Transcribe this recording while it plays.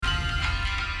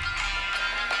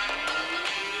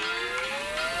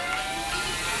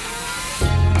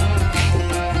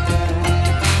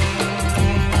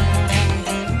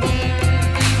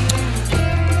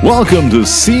Welcome to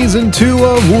Season 2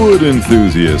 of Wood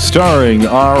Enthusiast, starring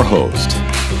our host,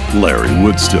 Larry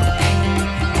Woodstone.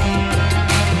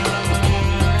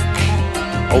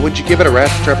 Oh, would you give it a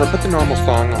rest, Trevor? Put the normal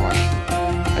song on.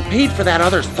 I paid for that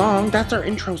other song. That's our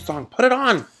intro song. Put it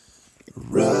on.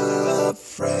 Rub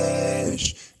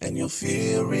fresh and you'll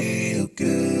feel real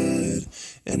good.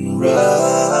 And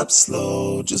rub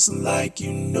slow just like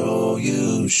you know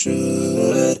you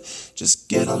should. Just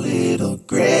get a little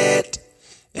grit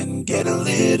and get a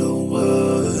little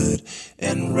wood.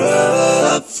 And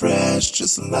rub fresh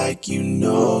just like you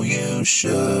know you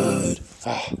should.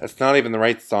 Oh, that's not even the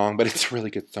right song, but it's a really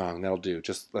good song. That'll do.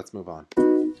 Just let's move on.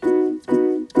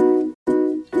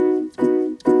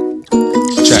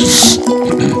 Check.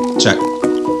 Check.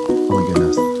 Oh my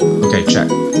goodness. Okay, check.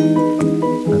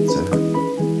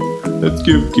 Let's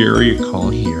give Gary a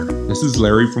call here. This is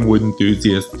Larry from Wood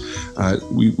Enthusiast.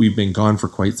 We've been gone for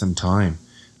quite some time.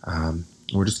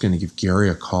 We're just going to give Gary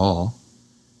a call.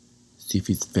 See if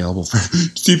he's available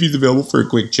for a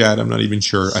quick chat. I'm not even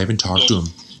sure. I haven't talked to him.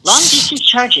 Long distance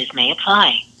charges may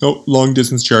apply. Oh, long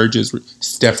distance charges.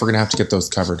 Steph, we're going to have to get those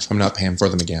covered. I'm not paying for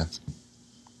them again.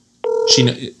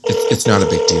 It's not a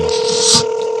big deal.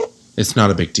 It's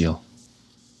not a big deal.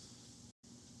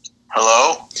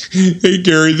 Hello? Hey,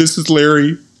 Gary, this is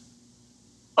Larry.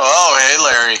 Oh, hey,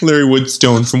 Larry. Larry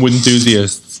Woodstone from Wood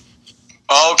Enthusiasts.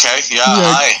 Oh, okay. Yeah,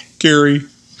 hi. Gary.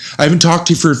 I haven't talked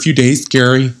to you for a few days,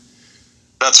 Gary.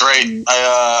 That's right.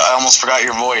 I almost forgot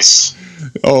your voice.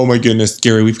 Oh, my goodness,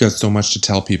 Gary, we've got so much to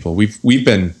tell people. We've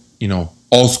been,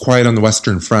 all's quiet on the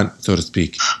Western Front, so to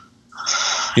speak.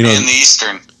 In the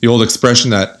Eastern. The old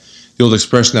expression that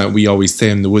we always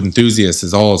say in the Wood Enthusiasts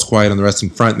is all is quiet on the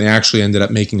Western Front, and they actually ended up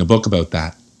making a book about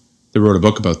that. They wrote a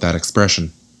book about that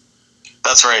expression.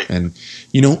 That's right. And,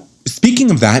 speaking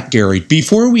of that, Gary,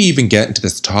 before we even get into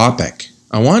this topic,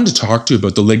 I wanted to talk to you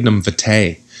about the lignum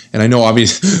vitae. And I know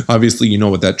obviously you know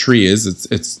what that tree is.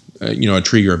 It's a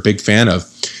tree you're a big fan of.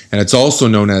 And it's also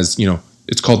known as,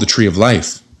 it's called the tree of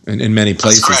life. And in many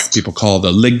places, people call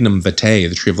the lignum vitae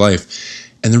the tree of life.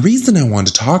 And the reason I want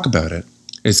to talk about it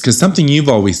is because something you've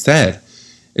always said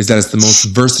is that it's the most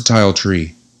versatile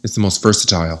tree. It's the most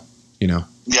versatile,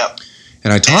 Yep.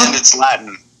 And And it's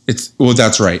Latin.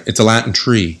 That's right. It's a Latin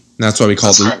tree. And that's why we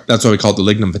call it the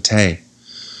lignum vitae.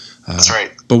 That's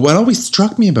right. But what always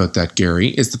struck me about that, Gary,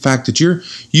 is the fact that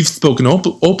you've spoken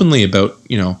openly about,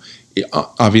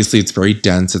 obviously it's very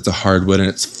dense, it's a hardwood, and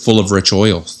it's full of rich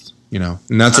oils, and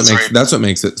that's what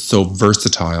makes it so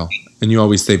versatile. And you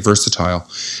always say versatile.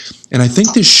 And I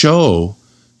think this show,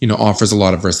 offers a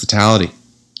lot of versatility.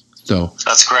 So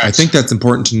that's correct. I think that's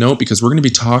important to note because we're going to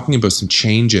be talking about some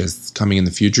changes coming in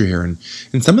the future here. And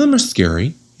some of them are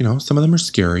scary, some of them are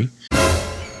scary.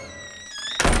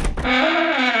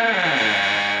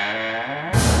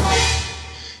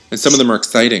 And some of them are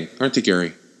exciting, aren't they,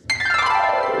 Gary?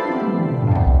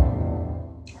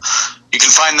 You can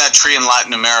find that tree in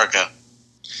Latin America.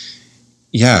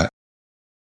 Yeah.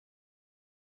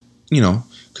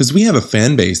 Because we have a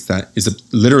fan base that is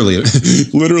literally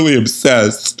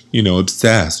obsessed,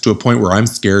 obsessed to a point where I'm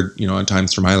scared, at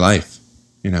times for my life,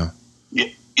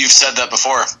 You've said that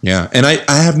before. Yeah. And I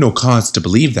have no cause to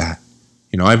believe that.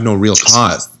 I have no real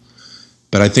cause.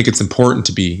 But I think it's important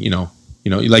to be,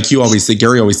 like you always say,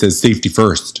 Gary always says safety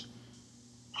first.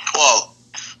 Well,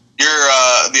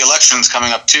 the election's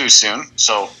coming up too soon,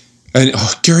 so... And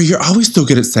Gary, you're always so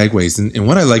good at segues, and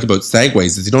what I like about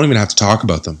segues is you don't even have to talk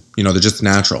about them. They're just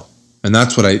natural, and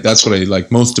that's what I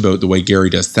like most about the way Gary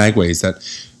does segues. That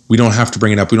we don't have to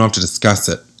bring it up, we don't have to discuss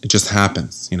it. It just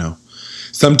happens.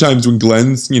 Sometimes when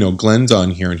Glenn's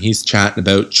on here and he's chatting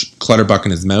about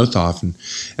clutterbucking his mouth off, and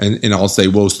I'll say,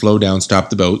 "Whoa, slow down, stop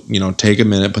the boat. Take a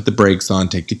minute, put the brakes on,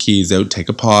 take the keys out, take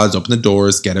a pause, open the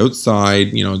doors, get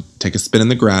outside. Take a spin in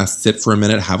the grass, sit for a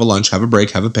minute, have a lunch, have a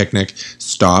break, have a picnic,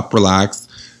 stop, relax.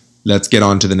 Let's get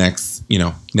on to the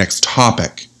next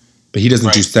topic." But he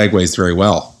doesn't do segues very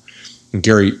well. And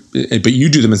Gary, but you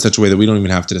do them in such a way that we don't even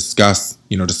have to discuss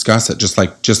it, just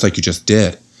like you just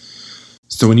did.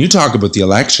 So when you talk about the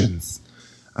elections,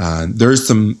 there's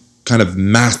some kind of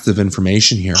massive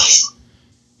information here.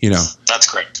 That's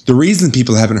correct. The reason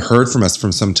people haven't heard from us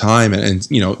from some time, and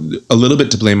a little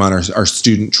bit to blame on our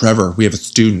student Trevor. We have a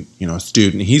student.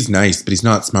 He's nice, but he's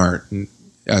not smart, and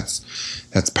that's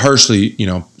partially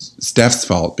Steph's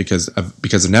fault because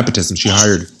of nepotism. She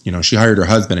hired her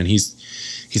husband, and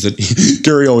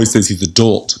Gary always says he's a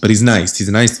dolt, but he's nice. He's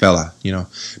a nice fella,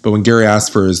 But when Gary asks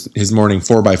for his morning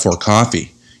 4x4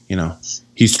 coffee,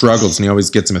 he struggles, and he always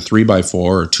gets him a 3x4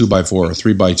 or 2x4 or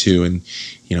 3x2, and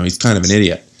he's kind of an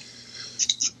idiot.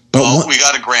 But we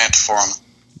got a grant for him.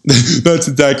 That's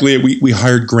exactly it. We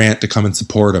hired Grant to come and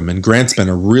support him, and Grant's been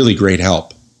a really great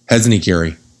help, hasn't he,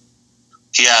 Gary?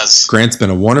 He has. Grant's been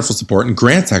a wonderful support, and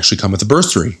Grant's actually come with a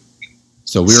bursary.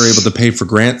 So we were able to pay for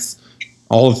Grant's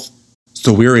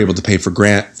So we were able to pay for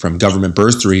Grant from government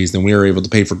bursaries, and we were able to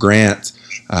pay for Grant.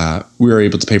 We were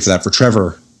able to pay for that for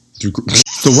Trevor.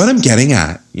 So what I'm getting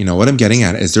at,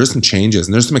 is there's some changes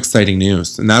and there's some exciting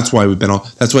news, and that's why I've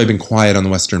been quiet on the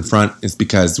Western Front, is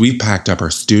because we've packed up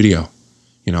our studio.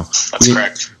 That's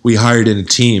correct. We hired in a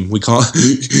team. We call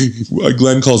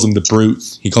Glenn calls them the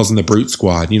Brutes. He calls them the Brute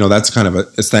Squad. That's kind of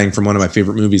a saying from one of my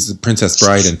favorite movies, Princess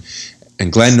Bride,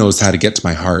 and Glenn knows how to get to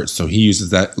my heart, so he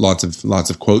uses that lots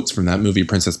of quotes from that movie,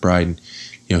 Princess Bride,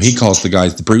 and he calls the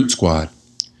guys the Brute Squad.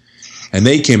 And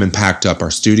they came and packed up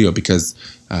our studio because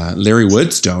Larry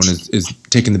Woodstone is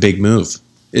taking the big move,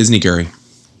 isn't he, Gary?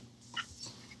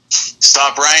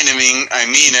 Stop rhyming. I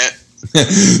mean it.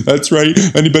 That's right.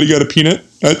 Anybody got a peanut?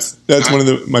 That's one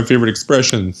of my favorite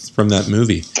expressions from that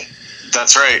movie.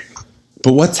 That's right.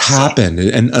 But what's happened,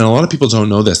 and a lot of people don't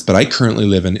know this, but I currently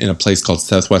live in a place called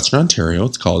Southwestern Ontario.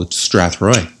 It's called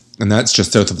Strathroy, and that's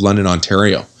just south of London,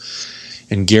 Ontario.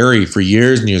 And Gary, for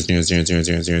years and years has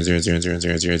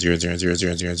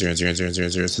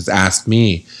asked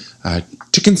me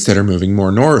to consider moving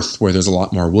more north, where there's a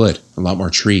lot more wood, a lot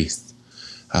more trees.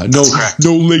 No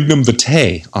lignum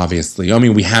vitae, obviously. I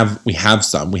mean, we have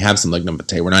some lignum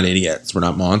vitae. We're not idiots. We're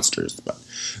not monsters, but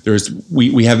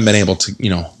we haven't been able to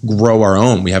grow our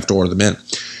own. We have to order them in.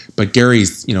 But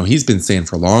Gary's he's been saying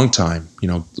for a long time,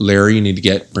 Larry, you need to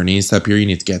get Bernice up here. You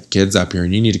need to get the kids up here,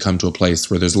 and you need to come to a place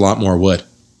where there's a lot more wood.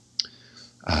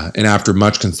 And after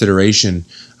much consideration,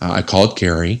 I called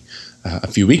Gary a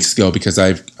few weeks ago because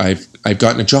I've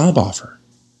gotten a job offer.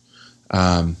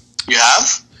 You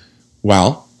have?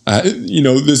 Well,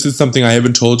 this is something I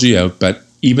haven't told you yet, but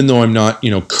even though I'm not,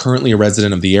 currently a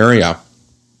resident of the area,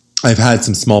 I've had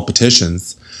some small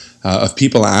petitions of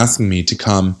people asking me to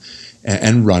come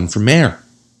and run for mayor.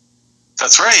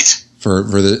 That's right. For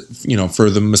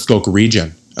the Muskoka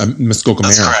region, Muskoka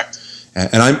That's mayor. Correct.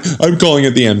 And I'm calling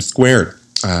it the M squared.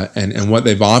 And what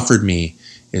they've offered me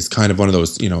is kind of one of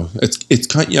those, it's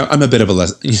kind. I'm a bit of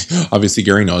obviously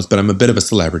Gary knows, but I'm a bit of a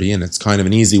celebrity, and it's kind of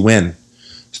an easy win.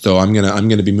 So I'm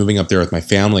gonna be moving up there with my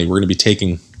family. We're gonna be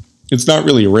taking. It's not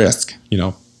really a risk,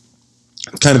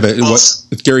 It's kind of what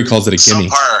Gary calls it a gimme.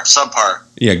 Subpar.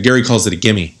 Yeah, Gary calls it a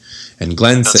gimme, and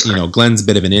Glenn said, Glenn's a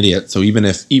bit of an idiot. So even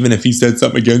if he said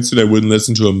something against it, I wouldn't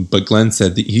listen to him. But Glenn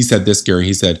said this, Gary.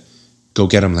 He said, "Go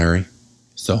get him, Larry."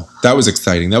 So that was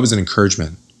exciting. That was an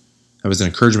encouragement.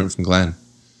 From Glenn.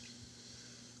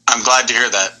 I'm glad to hear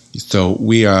that. So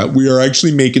we are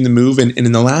actually making the move, and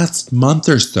in the last month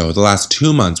or so, the last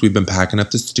 2 months, we've been packing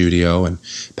up the studio and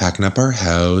packing up our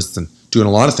house and doing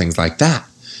a lot of things like that.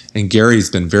 And Gary's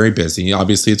been very busy.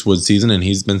 Obviously, it's wood season, and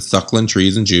he's been suckling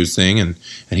trees and juicing. And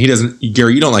he doesn't.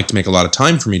 Gary, you don't like to make a lot of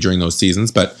time for me during those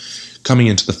seasons, but coming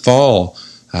into the fall,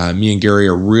 me and Gary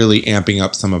are really amping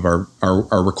up some of our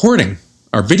recording,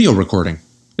 our video recording.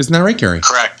 Isn't that right, Gary?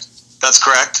 Correct. That's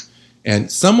correct.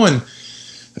 And someone.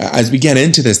 As we get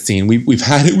into this scene, we've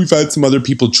had some other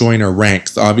people join our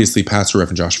ranks. Obviously, Pastor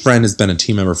Reverend Josh Friend has been a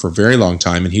team member for a very long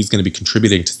time, and he's going to be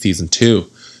contributing to season 2.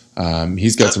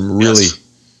 He's got some really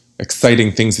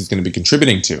exciting things he's going to be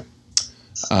contributing to.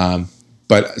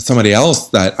 But somebody else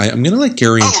that I'm going to let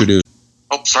Gary introduce.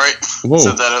 Oh, sorry. Whoa.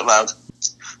 Said that out loud.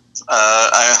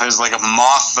 I was like a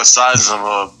moth the size of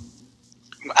a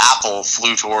apple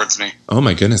flew towards me. Oh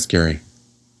my goodness, Gary.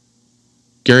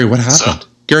 Gary, what happened?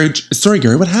 Gary,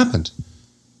 what happened?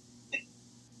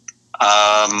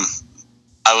 I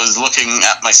was looking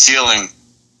at my ceiling.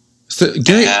 So,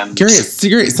 Gary,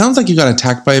 it sounds like you got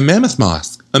attacked by a mammoth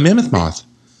moth. I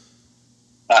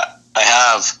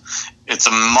have. It's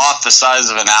a moth the size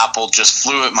of an apple just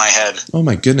flew at my head. Oh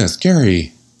my goodness,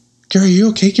 Gary. Gary, are you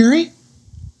okay, Gary?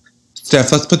 Steph,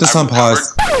 let's put this on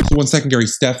pause. So 1 second, Gary.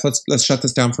 Steph, let's shut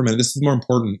this down for a minute. This is more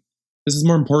important. This is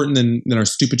more important than our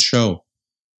stupid show.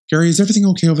 Gary, is everything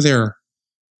okay over there?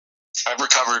 I've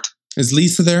recovered. Is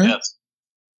Lisa there? Yes.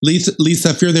 Lisa,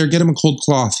 if you're there, get him a cold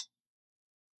cloth.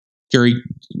 Gary,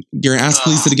 ask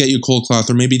Lisa to get you a cold cloth,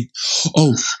 or maybe.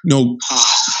 Oh no,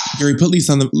 Gary, put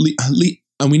Lisa on the.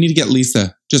 We need to get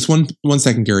Lisa. Just one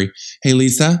second, Gary. Hey,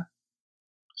 Lisa.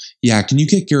 Yeah, can you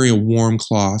get Gary a warm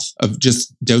cloth of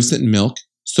just douse it in milk,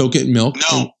 soak it in milk?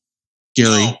 No.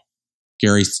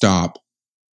 Gary, stop.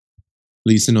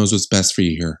 Lisa knows what's best for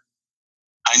you here.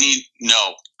 I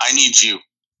need you.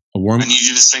 A warm. I need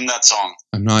you to sing that song.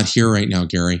 I'm not here right now,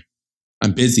 Gary.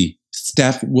 I'm busy.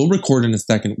 Steph, we'll record in a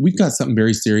second. We've got something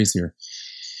very serious here.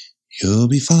 You'll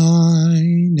be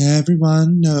fine.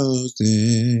 Everyone knows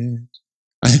it.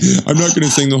 I'm not going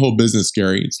to sing the whole business,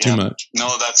 Gary. It's too much.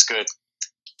 No, that's good.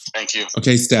 Thank you.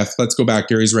 Okay, Steph, let's go back.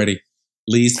 Gary's ready.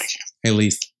 Lise, Thank you. hey,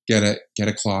 Lise, get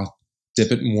a cloth,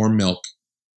 dip it in warm milk,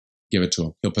 give it to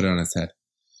him. He'll put it on his head.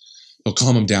 He'll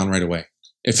calm him down right away.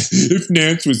 If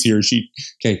Nance was here,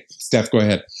 okay, Steph, go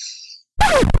ahead.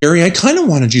 Gary, I kind of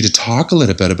wanted you to talk a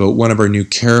little bit about one of our new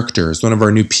characters, one of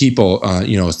our new people,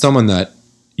 someone that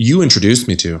you introduced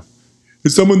me to.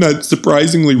 It's someone that's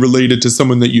surprisingly related to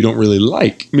someone that you don't really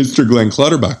like, Mr. Glenn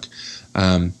Clutterbuck.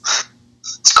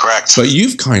 That's correct. But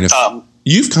you've kind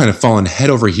of fallen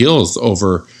head over heels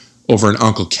over an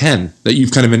Uncle Ken that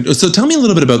you've kind of been. So tell me a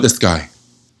little bit about this guy.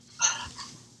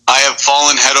 I have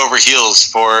fallen head over heels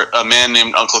for a man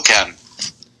named Uncle Ken.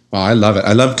 Well, I love it.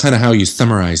 I love kind of how you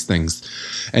summarize things.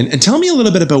 And tell me a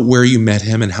little bit about where you met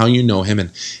him and how you know him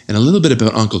and a little bit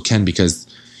about Uncle Ken, because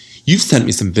you've sent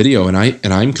me some video and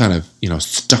I'm kind of,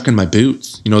 stuck in my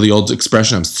boots. You know, the old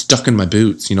expression, I'm stuck in my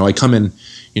boots. I come in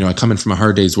from a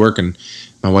hard day's work and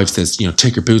my wife says,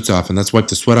 take your boots off and let's wipe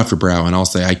the sweat off your brow. And I'll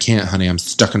say, I can't, honey, I'm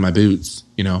stuck in my boots,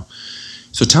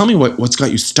 So tell me what's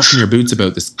got you stuck in your boots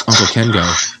about this Uncle Ken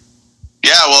guy.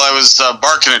 Yeah, well, I was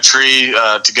barking a tree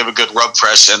to give a good rub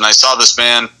fresh, and I saw this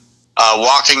man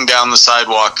walking down the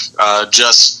sidewalk,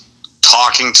 just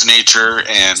talking to nature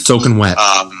and soaking wet,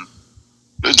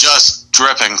 just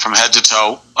dripping from head to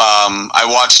toe. I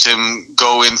watched him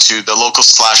go into the local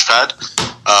splash pad,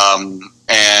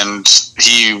 and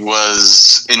he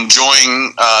was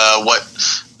enjoying what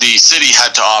the city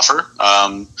had to offer.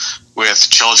 With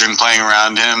children playing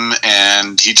around him,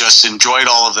 and he just enjoyed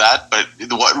all of that. But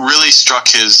what really struck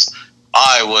his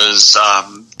eye was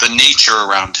the nature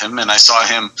around him, and I saw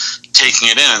him taking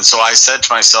it in. And so I said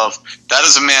to myself, that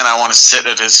is a man I want to sit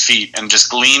at his feet and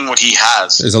just glean what he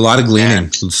has. There's a lot of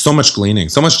gleaning, so much gleaning,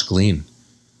 so much to glean.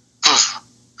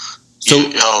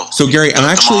 So Gary,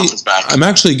 I'm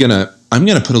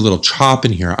gonna put a little chop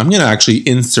in here. I'm gonna actually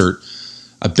insert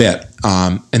a bit.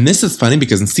 And this is funny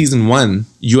because in season 1,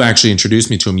 you actually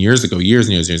introduced me to him years ago, years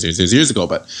ago,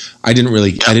 but I didn't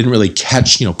really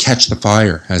catch the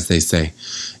fire, as they say.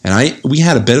 And we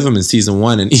had a bit of him in season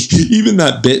 1, and even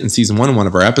that bit in season 1 in one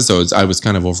of our episodes, I was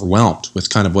kind of overwhelmed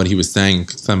with kind of what he was saying,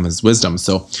 some of his wisdom.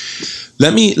 So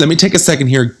let me take a second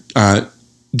here.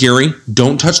 Gary,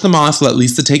 don't touch the moth. Let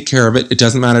Lisa take care of it. It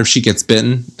doesn't matter if she gets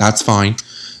bitten. That's fine.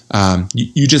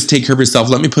 You just take care of yourself.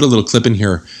 Let me put a little clip in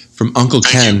here from Uncle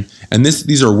Ken. And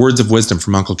these are words of wisdom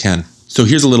from Uncle Ken. So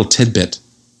here's a little tidbit.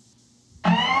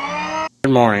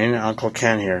 Good morning, Uncle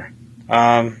Ken here.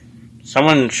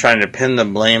 Someone's trying to pin the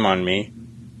blame on me.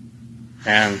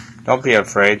 And don't be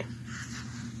afraid.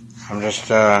 I'm just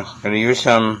going to use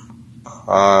some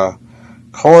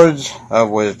chords of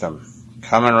wisdom.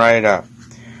 Coming right up.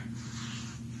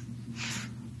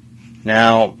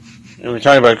 Now, we're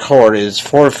talking about chord is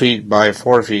 4 feet by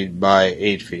 4 feet by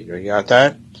 8 feet. You got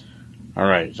that?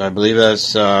 Alright, so I believe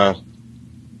that's 8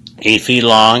 feet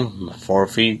long, 4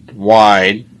 feet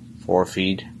wide, 4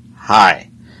 feet high.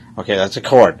 Okay, that's a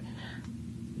chord.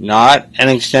 Not an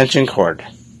extension cord.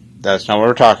 That's not what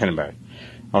we're talking about.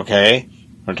 Okay?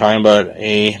 We're talking about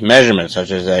a measurement,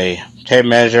 such as a tape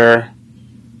measure,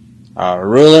 a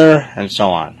ruler, and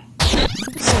so on.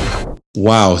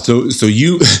 Wow, so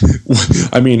you,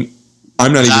 I mean,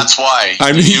 I'm not That's even. why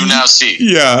you now see.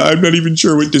 Yeah, I'm not even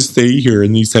sure what to say here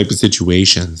in these type of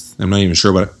situations. I'm not even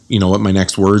sure what my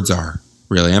next words are.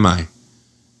 Really, am I?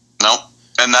 No,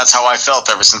 and that's how I felt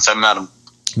ever since I met him.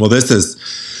 Well, this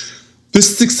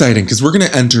is exciting because we're going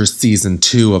to enter season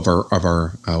 2 of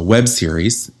our web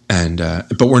series, and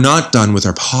but we're not done with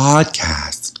our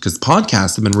podcast because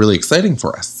podcasts have been really exciting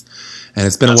for us, and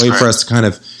it's been a way for us to kind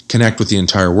of connect with the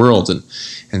entire world,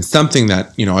 and something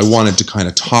that I wanted to kind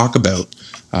of talk about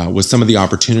was some of the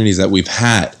opportunities that we've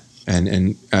had,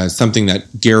 and something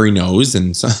that Gary knows,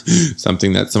 and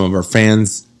something that some of our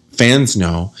fans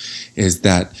know is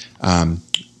that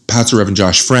Pastor Reverend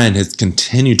Josh Friend has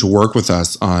continued to work with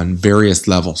us on various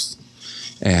levels,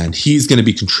 and he's going to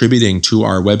be contributing to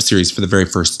our web series for the very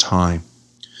first time.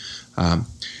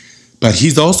 But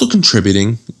he's also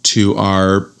contributing to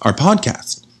our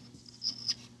podcast.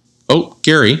 Oh,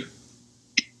 Gary.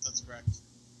 That's correct.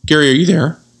 Gary, are you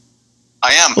there?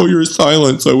 I am. Oh, you're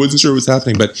silent, so I wasn't sure what's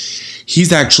happening. But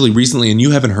he's actually recently, and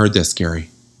you haven't heard this, Gary.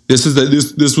 This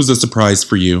was a surprise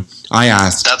for you. I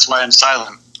asked. That's why I'm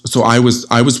silent. So I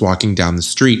was walking down the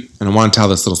street, and I want to tell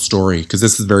this little story because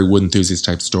this is a very wood enthusiast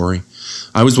type story.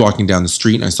 I was walking down the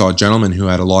street, and I saw a gentleman who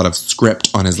had a lot of script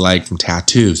on his leg from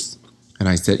tattoos. And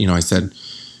I said,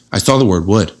 I saw the word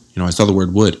wood. And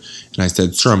I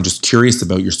said, sir, I'm just curious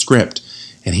about your script.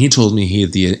 And he told me he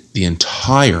had the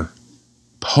entire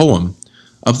poem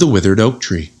of The Withered Oak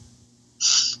Tree.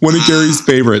 One of Gary's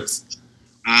favorites.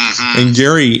 Mm-hmm. And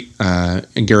Gary,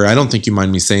 I don't think you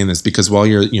mind me saying this, because while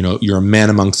you're a man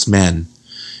amongst men,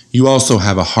 you also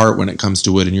have a heart when it comes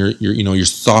to wood, and you're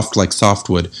soft like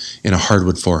softwood in a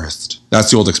hardwood forest.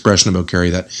 That's the old expression about Gary,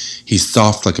 that he's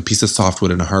soft like a piece of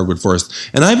softwood in a hardwood forest.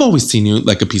 And I've always seen you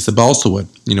like a piece of balsa wood,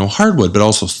 hardwood, but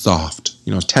also soft,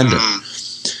 tender.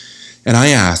 And I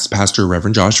asked Pastor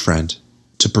Reverend Josh Friend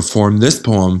to perform this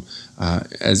poem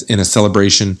as in a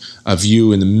celebration of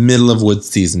you in the middle of wood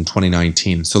season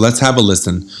 2019. So let's have a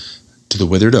listen to The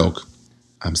Withered Oak,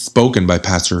 spoken by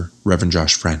Pastor Reverend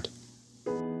Josh Friend.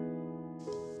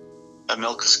 That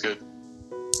milk is good.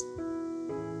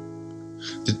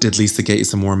 Did Lisa get you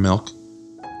some warm milk?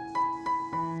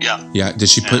 Yeah. Yeah. Did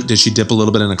she dip a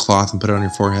little bit in a cloth and put it on your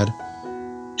forehead?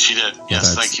 She did.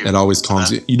 Yes, thank you. It always calms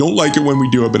you. You don't like it when we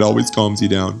do it, but it always calms you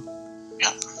down.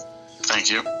 Yeah. Thank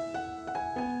you.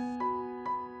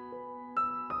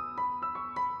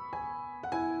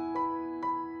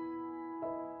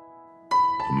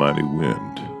 A mighty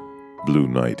wind blew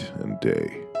night and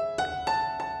day.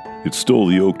 It stole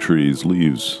the oak tree's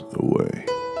leaves away,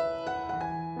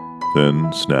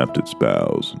 then snapped its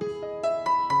boughs and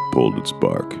pulled its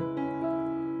bark,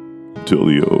 until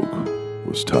the oak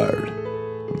was tired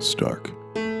and stark.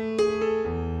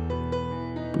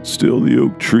 But still the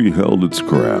oak tree held its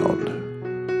ground,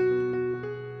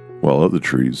 while other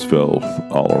trees fell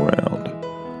all around.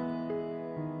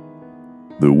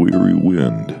 The weary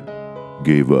wind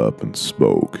gave up and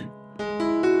spoke.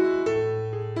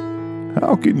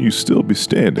 How can you still be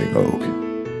standing, oak?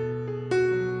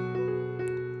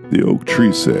 The oak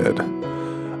tree said,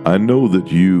 I know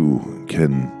that you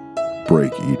can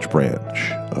break each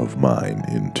branch of mine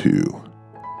in two,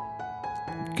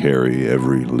 carry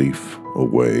every leaf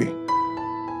away,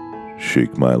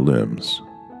 shake my limbs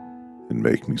and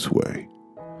make me sway.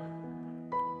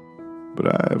 But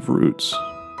I have roots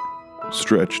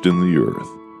stretched in the earth,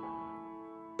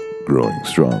 growing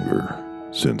stronger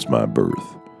since my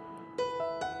birth.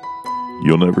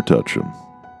 You'll never touch them,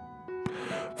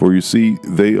 for you see,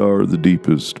 they are the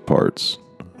deepest parts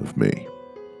of me.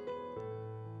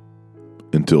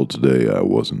 Until today, I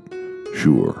wasn't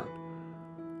sure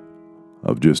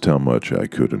of just how much I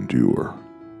could endure.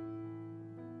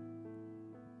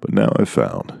 But now I've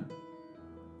found,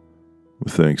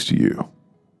 with thanks to you,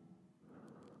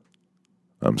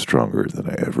 I'm stronger than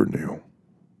I ever knew.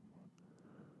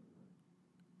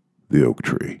 The Oak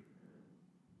Tree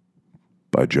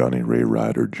by Johnny Ray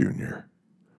Ryder Jr.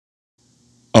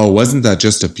 Oh, wasn't that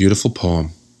just a beautiful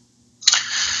poem?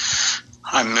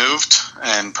 I'm moved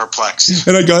and perplexed.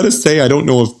 And I gotta say, I don't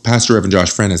know if Pastor Reverend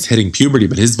Josh Friend is hitting puberty,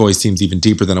 but his voice seems even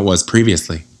deeper than it was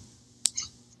previously.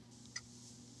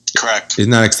 Correct.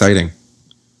 Isn't that exciting?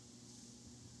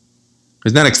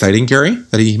 Isn't that exciting, Gary?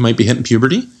 That he might be hitting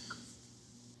puberty?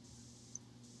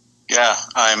 Yeah,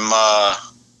 I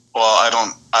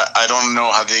don't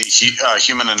know how the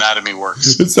human anatomy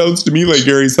works. It sounds to me like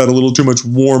Gary's had a little too much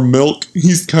warm milk.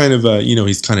 He's kind of,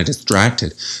 he's kind of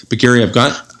distracted. But Gary,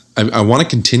 I want to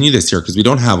continue this here because we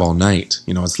don't have all night.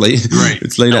 It's late. Right.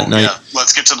 It's late at night. Yeah.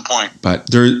 Let's get to the point. But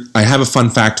I have a fun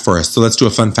fact for us. So let's do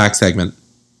a fun fact segment.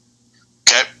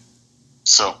 Okay.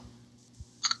 So.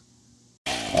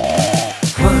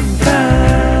 Fun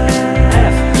fact.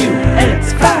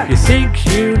 F-U-X fact. You think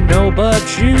you know, but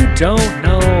you don't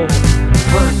know.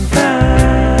 Fun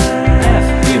fact.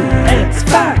 F-U-X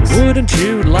fact. Wouldn't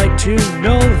you like to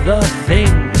know the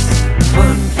things?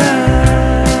 Fun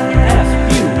fact.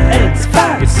 F-U-X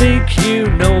fact. You think you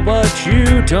know, but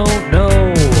you don't know.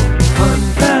 Fun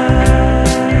fact.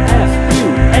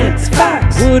 F-U-X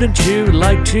fact. Wouldn't you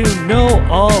like to know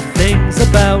all things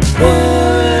about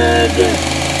wood?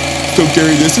 So,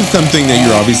 Gary, this is something that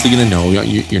you're obviously going to know.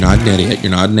 You're not an idiot.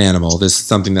 You're not an animal. This is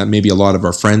something that maybe a lot of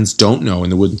our friends don't know in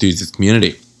the wood enthusiast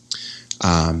community.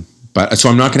 So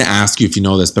I'm not going to ask you if you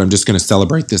know this, but I'm just going to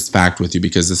celebrate this fact with you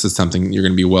because this is something you're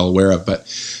going to be well aware of. But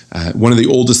one of the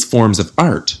oldest forms of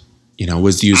art,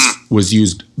 was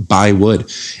used by wood,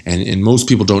 and most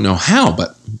people don't know how.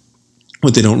 But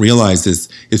what they don't realize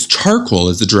is charcoal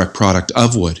is the direct product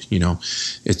of wood.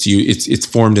 It's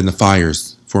formed in the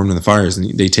fires.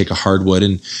 And they take a hardwood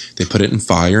and they put it in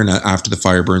fire, and after the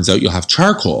fire burns out, you'll have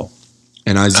charcoal.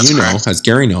 And as as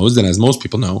Gary knows, and as most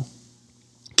people know,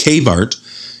 cave art,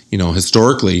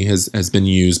 historically has been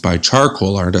used by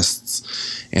charcoal artists.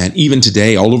 And even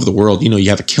today, all over the world, you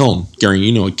have a kiln. Gary,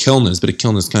 you know what a kiln is, but a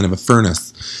kiln is kind of a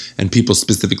furnace. And people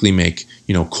specifically make,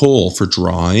 coal for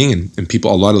drawing, and a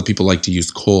lot of the people like to use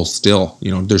coal still.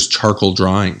 There's charcoal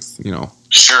drawings,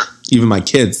 Sure. Even my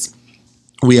kids,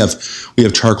 we have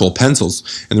charcoal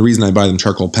pencils, and the reason I buy them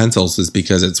charcoal pencils is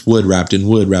because it's wood wrapped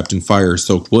in fire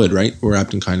soaked wood, right? We're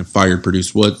wrapped in kind of fire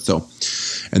produced wood. So,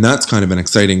 and that's kind of an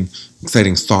exciting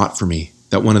thought for me,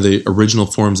 that one of the original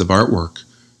forms of artwork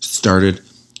started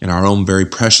in our own very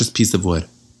precious piece of wood.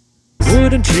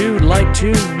 Wouldn't you like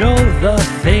to know the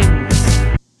things?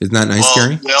 Isn't that nice, Well,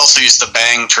 Gary? we also used to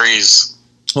bang trees.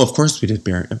 Well, of course we did,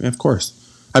 Barry. Of course.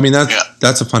 I mean,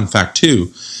 that's a fun fact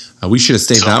too. We should have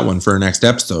saved that one for our next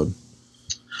episode.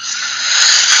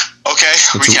 Okay,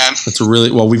 we can. It's a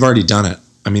really, well, we've already done it.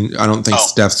 I mean, I don't think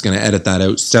Steph's going to edit that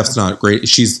out. Steph's not great.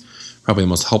 She's probably the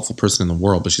most helpful person in the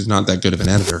world, but she's not that good of an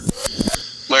editor.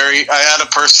 Larry, I had a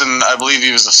person, I believe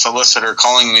he was a solicitor,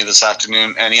 calling me this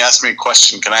afternoon, and he asked me a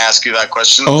question. Can I ask you that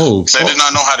question? Oh. Because I did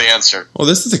not know how to answer. Oh,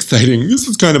 this is exciting. This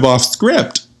is kind of off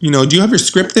script. You know, do you have your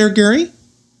script there, Gary?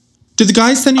 Did the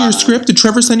guy send you your script? Did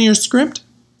Trevor send you your script?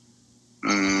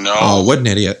 No. Oh, what an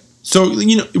idiot. So,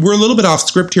 you know, we're a little bit off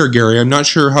script here, Gary. I'm not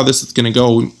sure how this is going to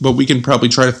go, but we can probably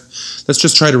let's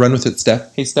just try to run with it,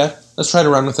 Steph. Hey, Steph, let's try to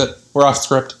run with it. We're off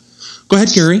script. Go ahead,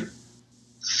 Gary.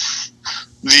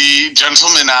 The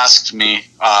gentleman asked me.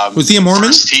 Was he a Mormon?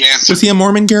 First he answered. Was he a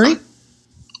Mormon, Gary?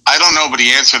 I don't know, but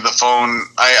he answered the phone.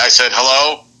 I said,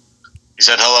 hello. He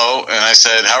said, hello. And I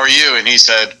said, how are you? And he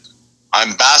said,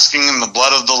 I'm basking in the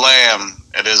blood of the Lamb.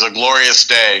 It is a glorious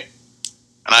day.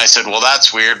 And I said, well,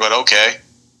 that's weird, but okay.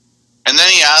 And then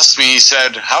he asked me, he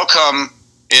said, how come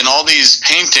in all these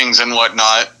paintings and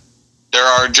whatnot, there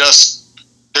are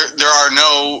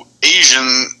no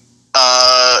Asian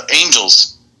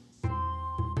angels?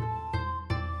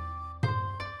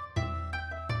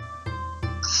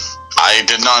 I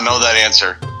did not know that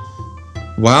answer.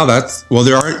 Wow,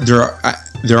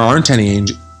 there aren't any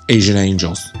Asian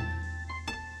angels.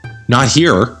 Not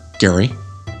here, Gary.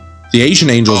 The Asian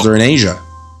angels are in Asia.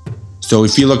 So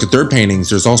if you look at their paintings,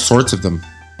 there's all sorts of them.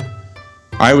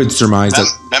 I would surmise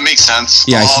that makes sense.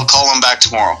 Yeah, I'll call him back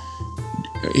tomorrow.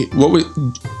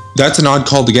 That's an odd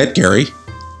call to get, Gary.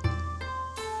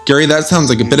 Gary, that sounds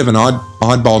like a bit of an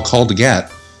oddball call to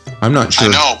get. I'm not sure.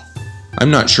 I know.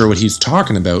 I'm not sure what he's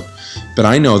talking about, but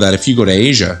I know that if you go to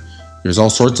Asia, there's all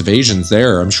sorts of Asians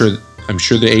there. I'm sure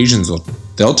the Asians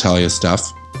they'll tell you stuff.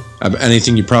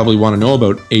 Anything you probably want to know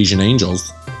about Asian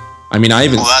angels. I mean,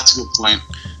 Well, that's a good point.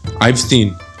 I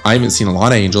haven't seen a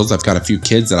lot of angels. I've got a few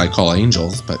kids that I call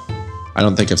angels, but I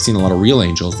don't think I've seen a lot of real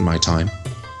angels in my time.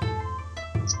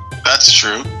 That's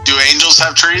true. Do angels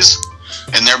have trees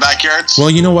in their backyards? Well,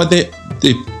 you know what? They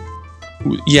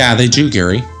do,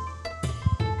 Gary.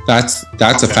 That's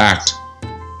a fact.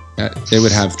 They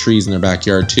would have trees in their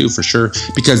backyard too, for sure.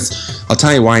 Because I'll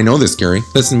tell you why I know this, Gary.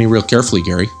 Listen to me real carefully,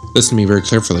 Gary. Listen to me very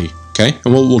carefully, okay?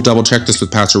 And we'll double check this with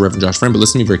Pastor Reverend Josh Friend, but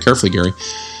listen to me very carefully, Gary.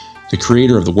 The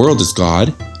creator of the world is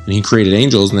God, and he created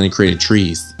angels, and then he created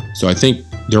trees. So I think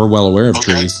they're well aware of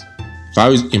trees. If I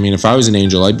was an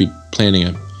angel, I'd be planting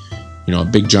a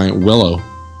big giant willow.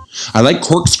 I like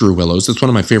corkscrew willows. It's one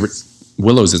of my favorite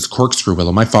willows. It's corkscrew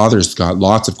willow. My father's got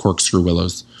lots of corkscrew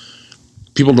willows.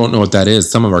 People don't know what that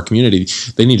is. Some of our community,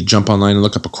 they need to jump online and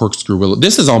look up a corkscrew willow.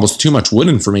 This is almost too much wood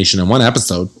information in one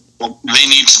episode. Well, they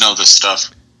need to know this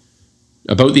stuff.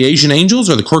 About the Asian angels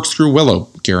or the corkscrew willow,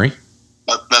 Gary?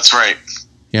 That's right.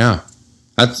 Yeah.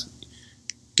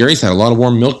 Gary's had a lot of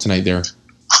warm milk tonight there.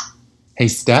 Hey,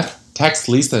 Steph, text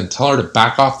Lisa and tell her to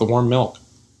back off the warm milk.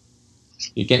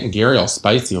 You're getting Gary all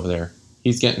spicy over there.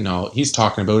 He's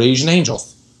talking about Asian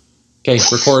angels. Okay,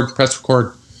 press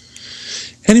record.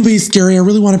 Anyways, Gary, I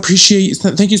really want to appreciate you.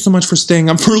 Thank you so much for staying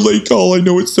up for a late call. I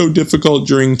know it's so difficult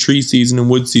during tree season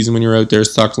and wood season when you're out there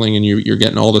suckling and you're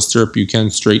getting all the syrup you can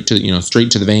straight to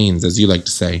the veins, as you like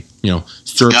to say.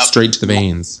 Syrup straight to the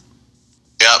veins.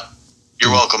 Yep. You're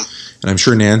welcome. And I'm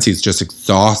sure Nancy's just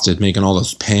exhausted making all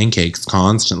those pancakes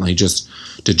constantly just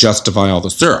to justify all the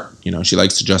syrup. She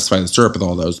likes to justify the syrup with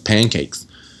all those pancakes.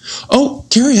 Oh,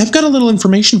 Gary, I've got a little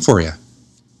information for you.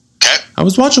 Okay. I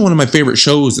was watching one of my favorite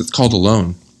shows. It's called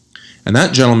Alone. And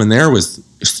that gentleman there was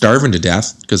starving to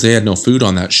death because they had no food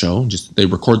on that show. They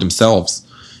record themselves.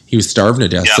 He was starving to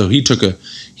death. Yep. So he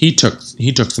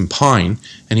took some pine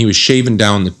and he was shaving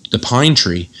down the pine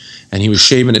tree and he was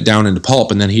shaving it down into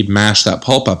pulp, and then he'd mash that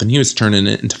pulp up and he was turning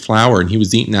it into flour and he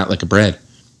was eating that like a bread.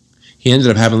 He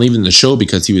ended up leaving the show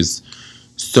because he was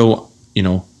so,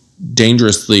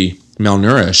 dangerously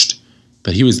malnourished,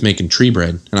 but he was making tree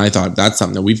bread. And I thought that's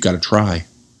something that we've got to try.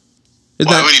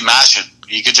 Why would he mash it?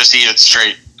 You could just eat it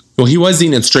straight. Well, he was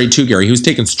eating it straight too, Gary. He was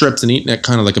taking strips and eating it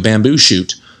kind of like a bamboo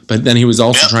shoot. But then he was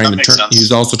also turning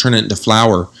it into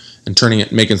flour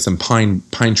and making some pine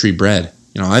tree bread.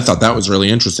 I thought that was really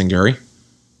interesting, Gary.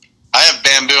 I have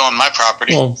bamboo on my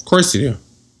property. Well, of course you do.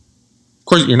 Of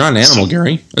course, you're not an animal,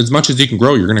 Gary. As much as you can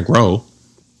grow, you're going to grow.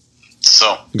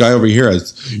 So The guy over here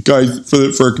has, guys,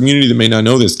 for a community that may not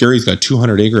know this, Gary's got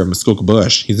 200 acre of Muskoka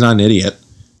bush. He's not an idiot.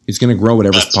 He's going to grow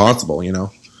whatever's possible, you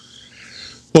know.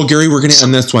 Well, Gary, we're going to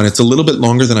end this one. It's a little bit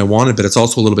longer than I wanted, but it's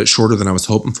also a little bit shorter than I was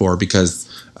hoping for because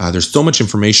there's so much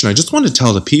information. I just wanted to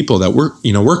tell the people that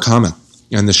we're coming.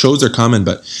 And the shows are coming,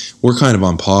 but we're kind of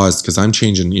on pause because I'm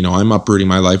changing, I'm uprooting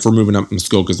my life. We're moving up in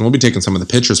Muskoka, and we'll be taking some of the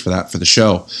pictures for the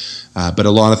show. But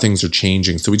a lot of things are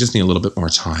changing, so we just need a little bit more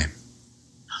time.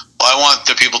 Well, I want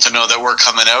the people to know that we're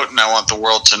coming out, and I want the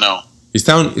world to know. You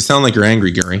sound like you're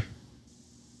angry, Gary.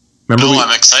 Remember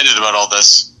I'm excited about all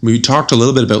this. We talked a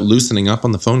little bit about loosening up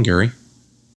on the phone, Gary.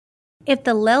 If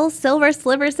the Lil Silver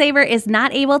Sliver Saver is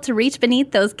not able to reach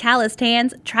beneath those calloused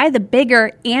hands, try the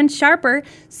bigger and sharper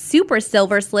Super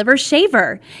Silver Sliver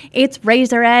Shaver. Its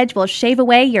razor edge will shave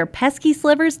away your pesky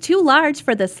slivers too large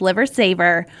for the Sliver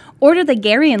Saver. Order the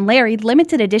Gary and Larry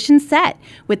limited edition set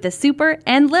with the Super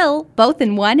and Lil both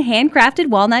in one handcrafted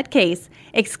walnut case,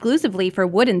 exclusively for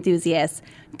wood enthusiasts.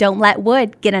 Don't let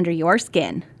wood get under your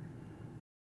skin.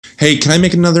 Hey, can I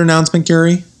make another announcement,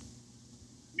 Gary?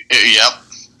 Yep.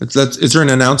 Is there an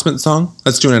announcement song?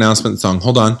 Let's do an announcement song.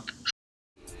 Hold on.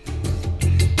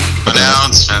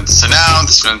 Announcements.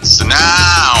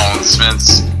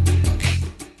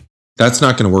 That's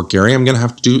not going to work, Gary. I'm going to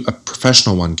have to do a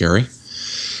professional one, Gary.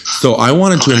 So I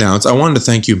wanted to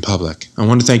thank you in public. I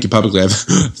wanted to thank you publicly.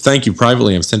 Thank you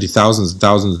privately. I've sent you thousands and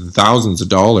thousands and thousands of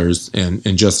dollars and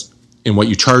just in what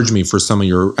you charge me for some of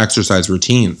your exercise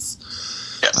routines.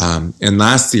 Yes. In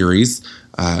last series,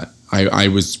 I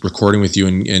was recording with you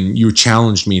and you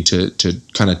challenged me to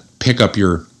kind of pick up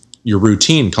your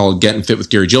routine called Getting Fit with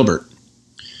Gary Gilbert.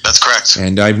 That's correct.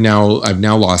 And I've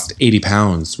now lost 80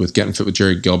 pounds with Getting Fit with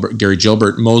Gary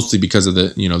Gilbert, mostly because of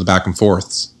the back and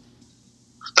forths.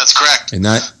 That's correct. And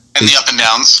the up and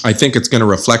downs. I think it's going to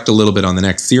reflect a little bit on the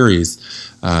next series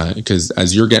because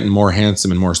as you're getting more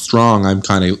handsome and more strong, I'm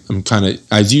kind of,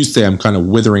 as you say, I'm kind of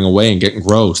withering away and getting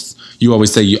gross. You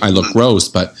always say I look gross,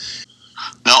 but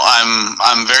no,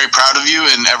 I'm very proud of you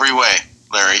in every way,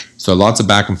 Larry. So lots of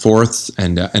back and forths,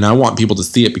 and I want people to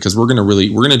see it because we're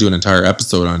gonna do an entire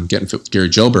episode on Getting Fit with Gary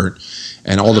Gilbert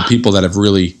and all the people that have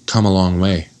really come a long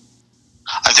way.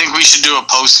 I think we should do a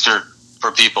poster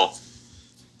for people.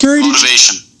 Gary,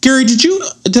 motivation. Gary,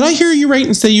 did I hear you right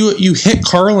and say you hit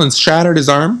Carl and shattered his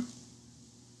arm?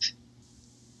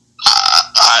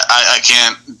 I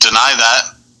can't deny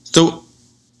that. So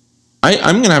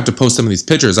I'm going to have to post some of these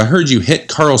pictures. I heard you hit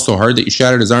Carl so hard that you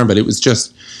shattered his arm, but it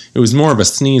was more of a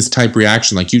sneeze type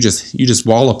reaction. Like you just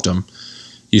walloped him.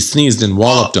 You sneezed and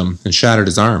walloped him and shattered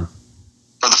his arm.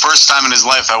 For the first time in his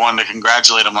life, I wanted to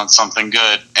congratulate him on something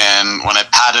good. And when I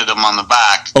patted him on the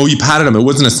back. Oh, you patted him. It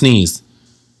wasn't a sneeze.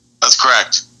 That's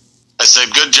correct. I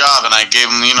said, good job. And I gave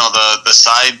him,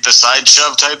 the side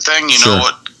shove type thing. You know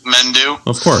what men do?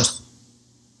 Of course.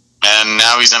 And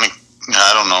now he's in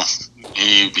I don't know.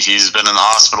 He's been in the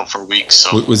hospital for weeks.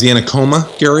 So was he in a coma,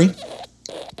 Gary?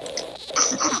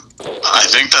 I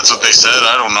think that's what they said.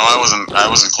 I don't know. I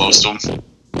wasn't close to him.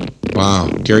 Wow,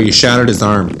 Gary, you shattered his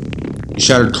arm. You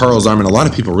shattered Carl's arm, and a lot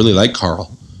of people really like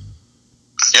Carl.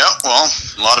 Yeah, well,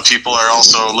 a lot of people are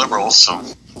also liberals, so.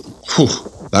 Whew,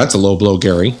 that's a low blow,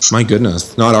 Gary. My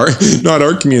goodness, not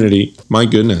our community. My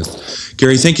goodness,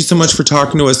 Gary, thank you so much for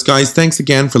talking to us, guys. Thanks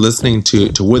again for listening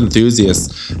to Wood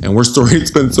Enthusiasts. And we're sorry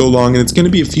it's been so long, and it's going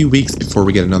to be a few weeks before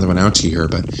we get another one out to you here.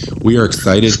 But we are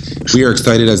excited. We are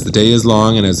excited as the day is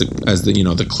long, and as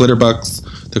the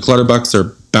clutterbucks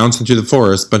are bouncing through the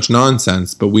forest. Bunch of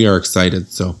nonsense, but we are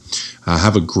excited. So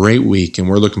have a great week, and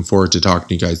we're looking forward to talking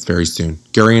to you guys very soon.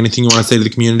 Gary, anything you want to say to the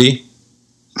community?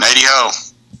 Nighty ho.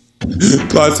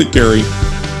 Classic Gary.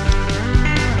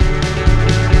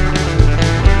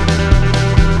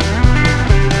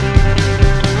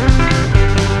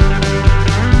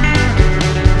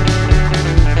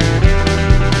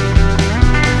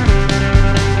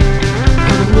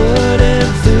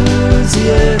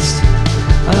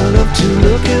 I love to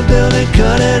look at building,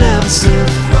 cut and have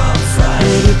stuff.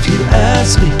 And if you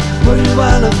ask me, what do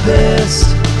I love best?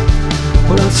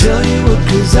 Well, I'll tell you what,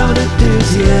 cause I'm an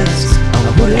enthusiast. I'm a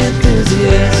wood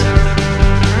enthusiast.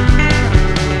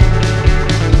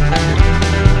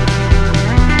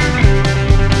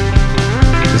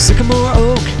 The sycamore,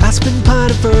 oak, aspen, pine,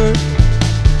 and fir,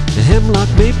 the hemlock,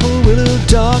 maple, willow,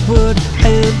 dogwood,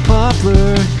 and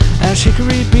poplar, ash,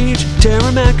 hickory, beech,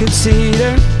 tamarack, and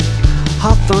cedar,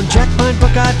 hawthorn, jack pine,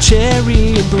 buckeye,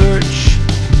 cherry, and birch.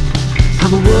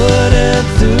 I'm a wood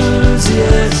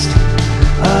enthusiast.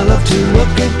 I love to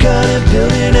look and cut and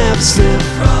build and have slip.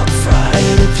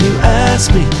 And if you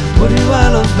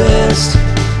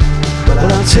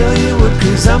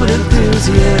 'cause I'm an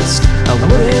enthusiast. A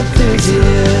wood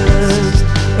enthusiast.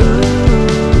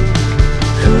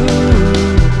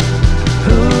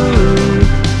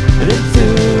 An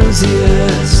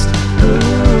enthusiast.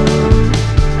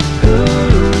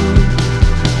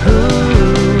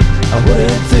 A wood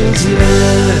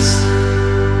enthusiast.